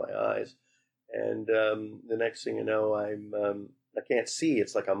flash in my eyes. And the next thing you know, I can't see.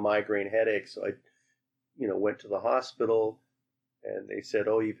 It's like a migraine headache. So I, went to the hospital, and they said,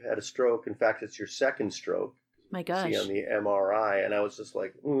 "Oh, you've had a stroke. In fact, it's your second stroke." My gosh. See on the MRI, and I was just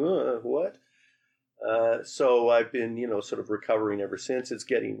like, "What?" So I've been, sort of recovering ever since. It's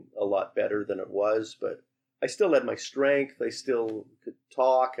getting a lot better than it was, but I still had my strength. I still could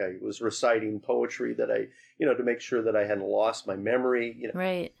talk. I was reciting poetry that I, to make sure that I hadn't lost my memory.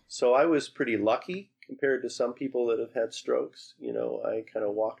 Right. So I was pretty lucky compared to some people that have had strokes. I kind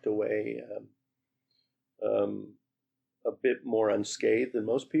of walked away a bit more unscathed than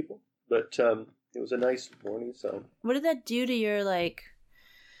most people, but it was a nice morning sun. What did that do to your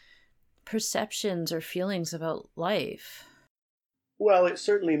perceptions or feelings about life? Well, it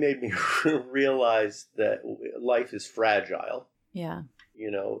certainly made me realize that life is fragile. Yeah.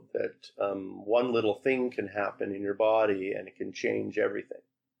 That one little thing can happen in your body and it can change everything.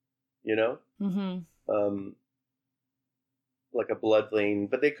 Mm-hmm. Like a blood vein,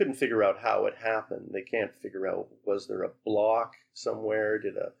 but they couldn't figure out how it happened. They can't figure out, was there a block somewhere?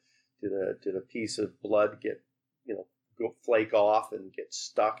 Did a piece of blood get, go flake off and get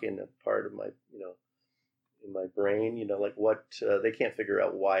stuck in a part of my, in my brain? What, they can't figure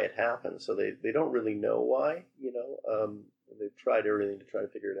out why it happened. So they don't really know why, they've tried everything to try to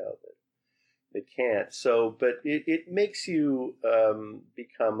figure it out, but they can't. So, but it makes you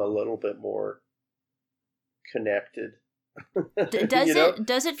become a little bit more connected.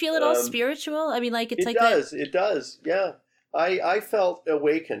 Does it feel at all spiritual? I mean, it does. Yeah. I felt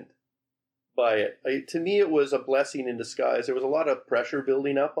awakened by it. To me, it was a blessing in disguise. There was a lot of pressure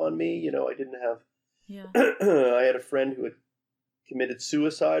building up on me. I didn't have, I had a friend who had committed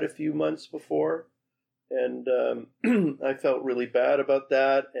suicide a few months before, and I felt really bad about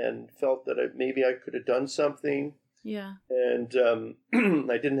that, and felt that maybe I could have done something. Yeah. And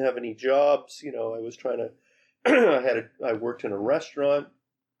I didn't have any jobs. I was trying to, I worked in a restaurant,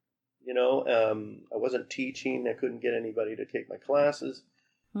 I wasn't teaching. I couldn't get anybody to take my classes.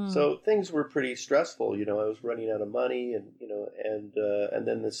 So things were pretty stressful. I was running out of money, and, and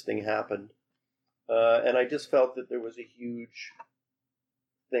then this thing happened. And I just felt that there was a huge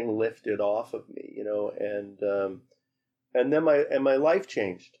thing lifted off of me, and then my life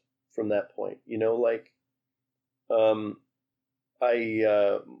changed from that point,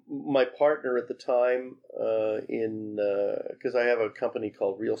 My partner at the time because I have a company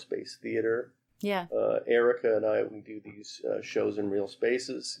called Real Space Theater. Yeah. Erica and I, we do these shows in real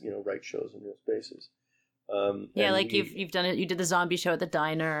spaces, write shows in real spaces. Like you've done it. You did the zombie show at the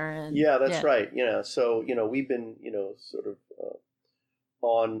diner. And, yeah, that's right. Yeah. So, we've been, sort of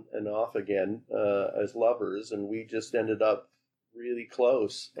on and off again as lovers, and we just ended up really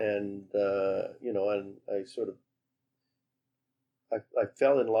close. And, and I sort of, I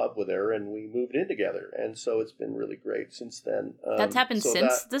fell in love with her, and we moved in together. And so it's been really great since then. That's happened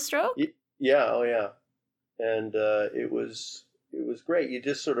since the stroke? Yeah. Oh, yeah. And it was great. You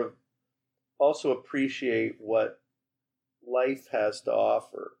just sort of also appreciate what life has to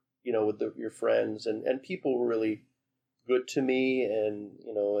offer, with your friends, and people were really good to me, and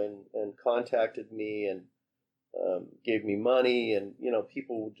and contacted me, and gave me money, and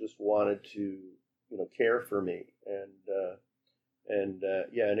people just wanted to care for me, and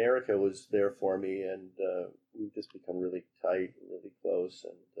Erica was there for me, and we've just become really tight, really close,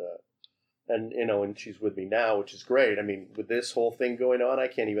 and she's with me now, which is great. I mean, with this whole thing going on, I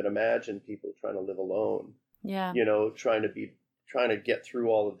can't even imagine people trying to live alone. Yeah. Trying to get through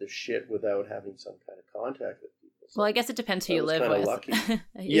all of this shit without having some kind of contact with people. So well, I guess it depends who you live with. Lucky.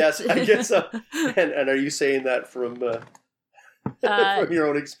 Yes, I guess so. And are you saying that from from your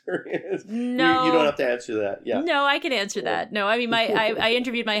own experience? No, you don't have to answer that. Yeah. No, I can answer that. No, I mean, I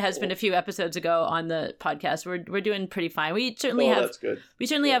interviewed my husband a few episodes ago on the podcast. We're doing pretty fine. We certainly that's good. We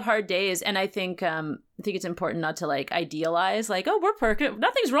certainly have hard days, and I think it's important not to idealize we're perfect,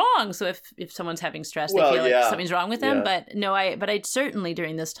 nothing's wrong. So if someone's having stress, they feel like something's wrong with them. Yeah. But no, I certainly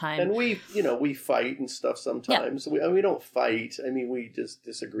during this time, and we fight and stuff sometimes. Yeah. We don't fight. I mean, we just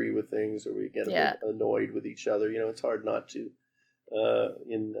disagree with things, or we get a bit annoyed with each other. It's hard not to.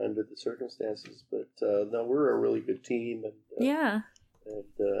 Under the circumstances, but no, we're a really good team, and I'm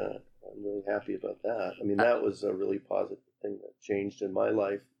really happy about that. I mean, that was a really positive thing that changed in my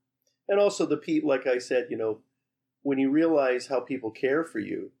life, and also the people, like I said, when you realize how people care for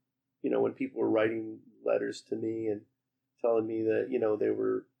you, when people were writing letters to me and telling me that they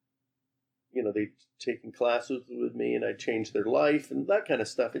were, they taken classes with me and I changed their life and that kind of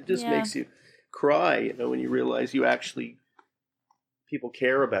stuff, it just makes you cry, when you realize you actually. People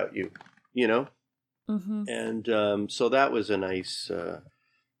care about you, Mm-hmm. And so that was a nice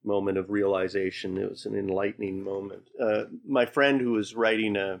moment of realization. It was an enlightening moment. My friend who was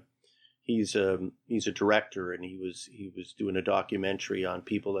writing he's a director, and he was doing a documentary on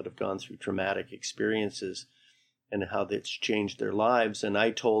people that have gone through traumatic experiences and how that's changed their lives. And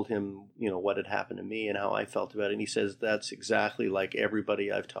I told him, what had happened to me and how I felt about it. And he says, that's exactly like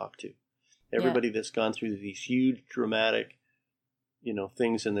everybody I've talked to. Everybody that's gone through these huge traumatic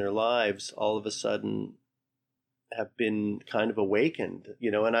things in their lives all of a sudden have been kind of awakened,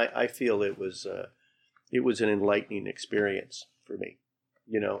 and I feel it was an enlightening experience for me.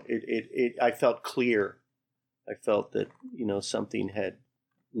 I felt clear. I felt that, something had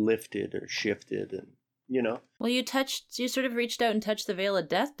lifted or shifted, and, Well, you sort of reached out and touched the veil of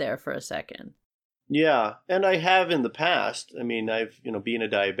death there for a second. Yeah. And I have in the past. I mean, I've, being a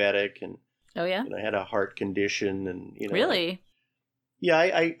diabetic, and oh yeah, I had a heart condition, and, really? Yeah,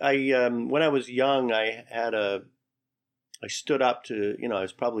 I when I was young, I stood up to, I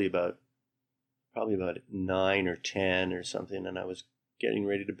was probably about 9 or 10 or something, and I was getting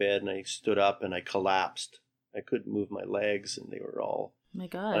ready to bed, and I stood up and I collapsed. I couldn't move my legs, and they were all. Oh my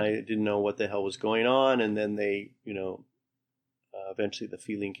God. And I didn't know what the hell was going on, and then they, eventually the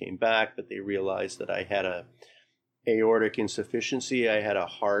feeling came back, but they realized that I had a aortic insufficiency. I had a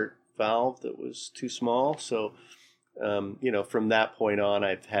heart valve that was too small, so. From that point on,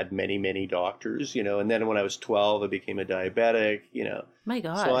 I've had many, many doctors, and then when I was 12, I became a diabetic, My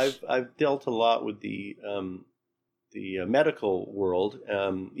gosh. So I've dealt a lot with the medical world,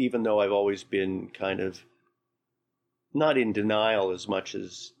 even though I've always been kind of not in denial as much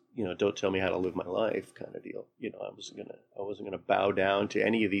as, don't tell me how to live my life kind of deal. I wasn't gonna bow down to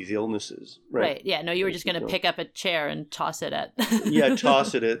any of these illnesses. Right. Yeah. No, you were just gonna pick up a chair and toss it at.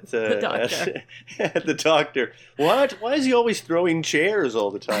 Toss it at the doctor. At the doctor. What? Why is he always throwing chairs all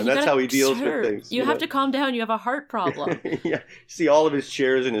the time? That's how he deals with things. You have to calm down. You have a heart problem. Yeah. See, all of his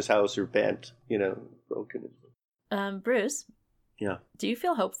chairs in his house are bent. Broken. Bruce. Yeah. Do you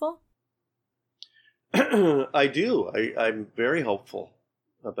feel hopeful? I do. I'm very hopeful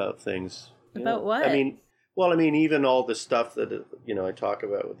about things. About what? I mean, even all the stuff that, I talk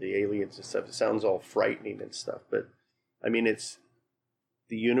about with the aliens and stuff, it sounds all frightening and stuff, but I mean,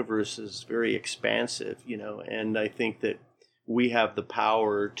 the universe is very expansive, and I think that we have the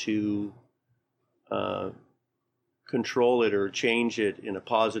power to control it or change it in a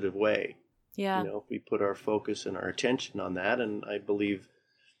positive way. Yeah. If we put our focus and our attention on that, and I believe,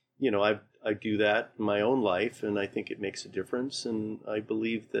 I do that in my own life, and I think it makes a difference. And I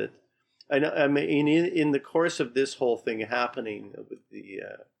believe that, I mean, in the course of this whole thing happening with the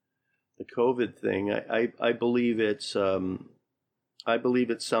COVID thing, I believe it's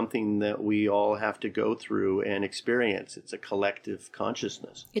something that we all have to go through and experience. It's a collective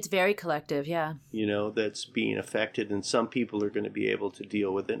consciousness. It's very collective, yeah. That's being affected, and some people are going to be able to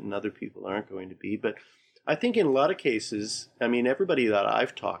deal with it, and other people aren't going to be. But I think in a lot of cases, I mean, everybody that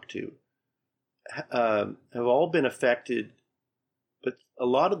I've talked to have all been affected, but a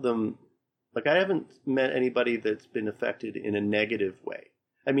lot of them, like, I haven't met anybody that's been affected in a negative way.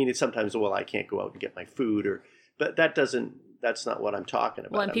 I mean, it's sometimes, well, I can't go out and get my food, but that's not what I'm talking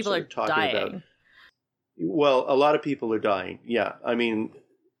about. Well, and people are dying. Well, a lot of people are dying. Yeah. I mean,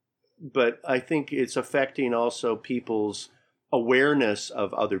 but I think it's affecting also people's awareness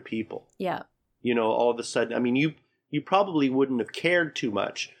of other people. Yeah. All of a sudden, I mean, you probably wouldn't have cared too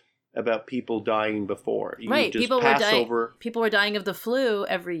much about people dying before. Right. People were dying of the flu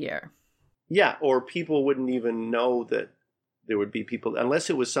every year. Yeah. Or people wouldn't even know that there would be people, unless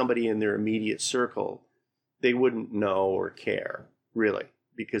it was somebody in their immediate circle, they wouldn't know or care, really,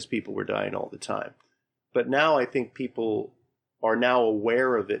 because people were dying all the time. But now I think people are now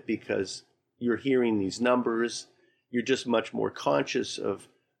aware of it because you're hearing these numbers. You're just much more conscious of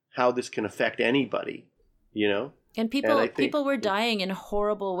how this can affect anybody, And people were dying in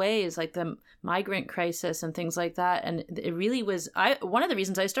horrible ways, like the migrant crisis and things like that. And it really was, one of the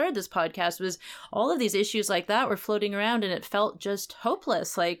reasons I started this podcast was all of these issues like that were floating around, and it felt just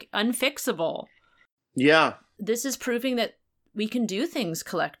hopeless, like unfixable. Yeah. This is proving that we can do things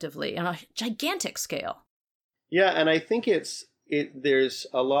collectively on a gigantic scale. Yeah, and I think there's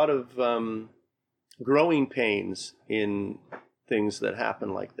a lot of growing pains in things that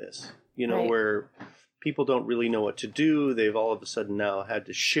happen like this, Right. Where people don't really know what to do. They've all of a sudden now had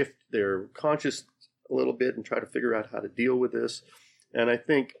to shift their conscious a little bit and try to figure out how to deal with this. And I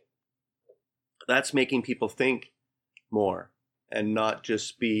think that's making people think more and not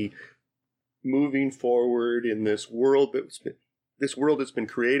just be moving forward in this world that's been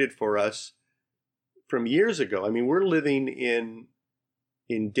created for us from years ago. I mean, we're living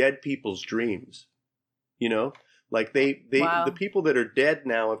in dead people's dreams, like Wow. the people that are dead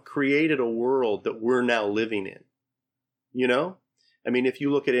now have created a world that we're now living in, I mean, if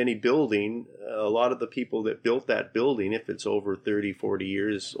you look at any building, a lot of the people that built that building, if it's over 30, 40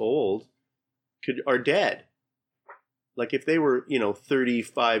 years old, are dead. Like if they were,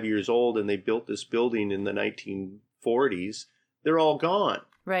 35 years old and they built this building in the 1940s, they're all gone.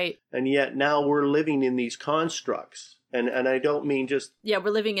 Right. And yet now we're living in these constructs. And I don't mean just... Yeah,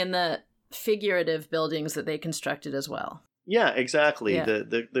 we're living in the figurative buildings that they constructed as well. Yeah, exactly. Yeah.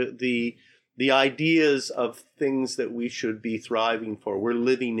 The ideas of things that we should be thriving for, we're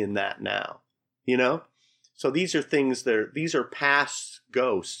living in that now, So these are things these are past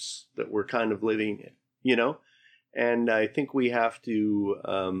ghosts that we're kind of living in, And I think we have to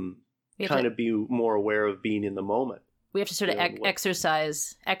kind of be more aware of being in the moment. We have to sort of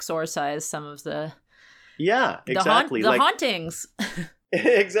exorcise some of the... Yeah, exactly. The hauntings.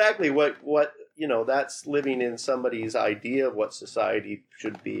 Exactly. What that's living in somebody's idea of what society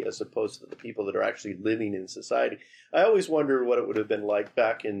should be as opposed to the people that are actually living in society. I always wonder what it would have been like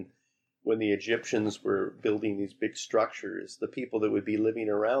back when the Egyptians were building these big structures, the people that would be living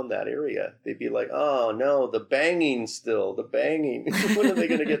around that area, they'd be like, oh no, the banging. When are they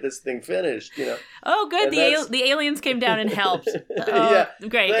going to get this thing finished? Oh, good. The aliens came down and helped. Oh, yeah,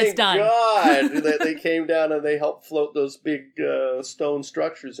 great. Thank it's done. God they came down and they helped float those big stone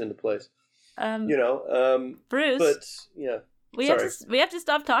structures into place. Bruce. But yeah. We have to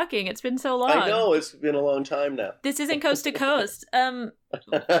stop talking. It's been so long. I know, it's been a long time now. This isn't Coast to Coast. Right.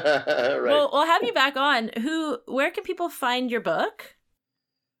 We'll have you back on. Where can people find your book?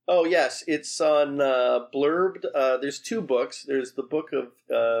 Oh yes, it's on Blurbed. There's two books. There's the book of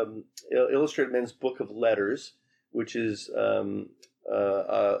Illustrated Men's Book of Letters, which is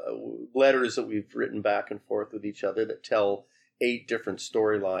letters that we've written back and forth with each other that tell 8 different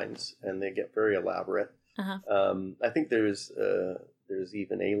storylines, and they get very elaborate. Uh-huh. I think there's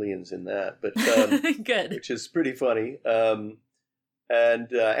even aliens in that, but good, which is pretty funny. And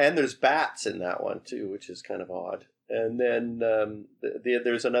there's bats in that one too, which is kind of odd. And then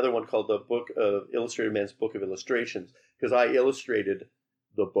there's another one called the Book of Illustrated Man's Book of Illustrations, because I illustrated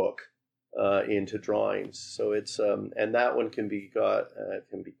the book into drawings. So it's and that one can be got. It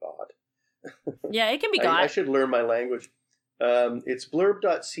can be God. Yeah, it can be God. I should learn my language. It's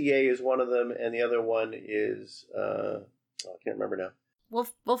blurb.ca is one of them, and the other one is I can't remember now.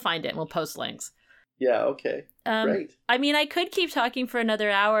 We'll find it and we'll post links. Yeah, okay. Great. I mean, I could keep talking for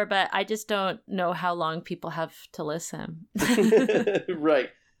another hour, but I just don't know how long people have to listen. Right.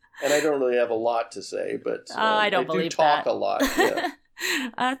 And I don't really have a lot to say, but I don't believe do talk that. a lot.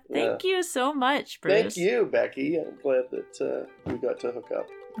 Yeah. Thank you so much, Bruce. Thank you, Becky. I'm glad that we got to hook up.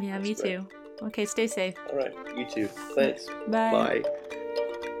 Yeah, me too. Okay, stay safe. All right, you too. Thanks. Bye. Bye.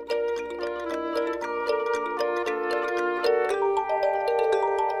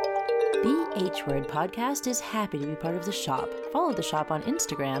 The H-Word podcast is happy to be part of the shop. Follow the shop on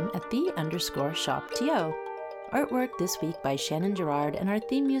Instagram at @the_shopto. Artwork this week by Shannon Gerard, and our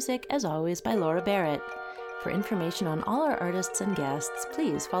theme music, as always, by Laura Barrett. For information on all our artists and guests,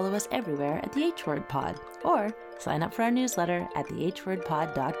 please follow us everywhere at the H-Word Pod, or sign up for our newsletter at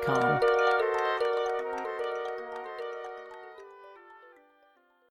thehwordpod.com.